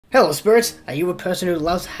Hello spirits, are you a person who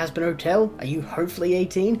loves Hazbin Hotel? Are you hopefully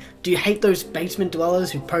 18? Do you hate those basement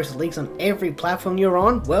dwellers who post leaks on every platform you're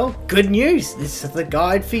on? Well, good news, this is the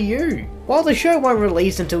guide for you. While the show won't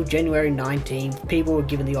release until January 19th, people were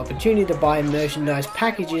given the opportunity to buy merchandise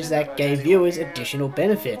packages that gave viewers additional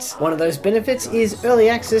benefits. One of those benefits is early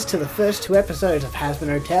access to the first 2 episodes of Hazbin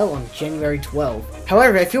Hotel on January 12th.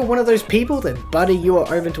 However, if you're one of those people, then buddy, you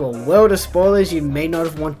are open to a world of spoilers you may not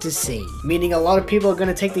have wanted to see. Meaning a lot of people are going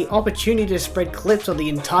to take the opportunity to spread clips of the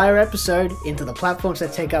entire episode into the platforms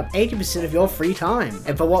that take up 80% of your free time.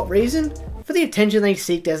 And for what reason? For the attention they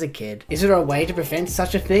seeked as a kid. Is there a way to prevent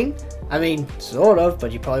such a thing? I mean, sort of,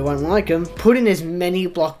 but you probably won't like them. Put in as many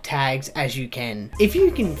block tags as you can. If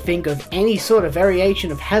you can think of any sort of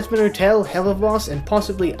variation of Hazbin Hotel, Boss, and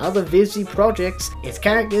possibly other Vivzy projects, its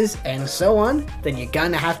characters, and so on, then you're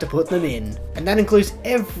gonna have to put them in. And that includes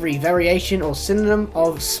every variation or synonym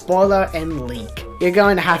of spoiler and leak. You're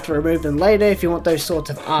going to have to remove them later if you want those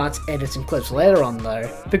sorts of arts, edits, and clips later on though.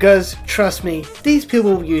 Because, trust me, these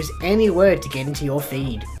people will use any word to get into your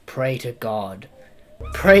feed. Pray to God.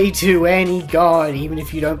 Pray to any god, even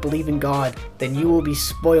if you don't believe in God, then you will be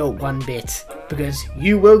spoiled one bit. Because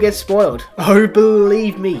you will get spoiled. Oh,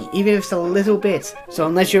 believe me, even if it's a little bit. So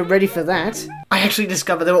unless you're ready for that, I actually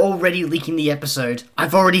discovered they were already leaking the episode.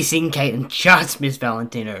 I've already seen Kate and just Miss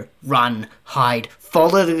Valentino. Run, hide,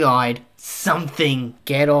 follow the guide. Something.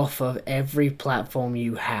 Get off of every platform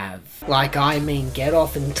you have. Like, I mean, get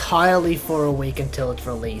off entirely for a week until it's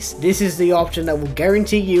released. This is the option that will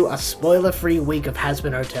guarantee you a spoiler-free week of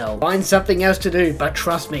Hazbin Hotel. Find something else to do, but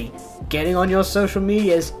trust me, getting on your social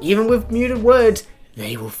medias, even with muted words,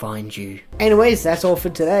 they will find you. Anyways, that's all for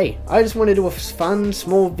today. I just wanted to do a fun,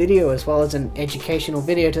 small video as well as an educational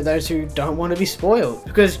video to those who don't want to be spoiled.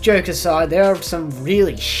 Because jokes aside, there are some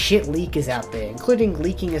really shit leakers out there, including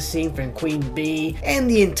leaking a scene from Queen Bee and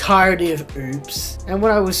the entirety of Oops. And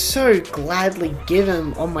what I was so gladly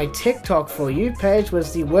given on my TikTok For You page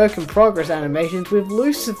was the work in progress animations with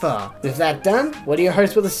Lucifer. With that done, what are your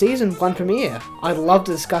hopes for the season 1 premiere? I'd love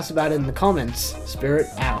to discuss about it in the comments. Spirit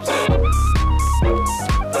out.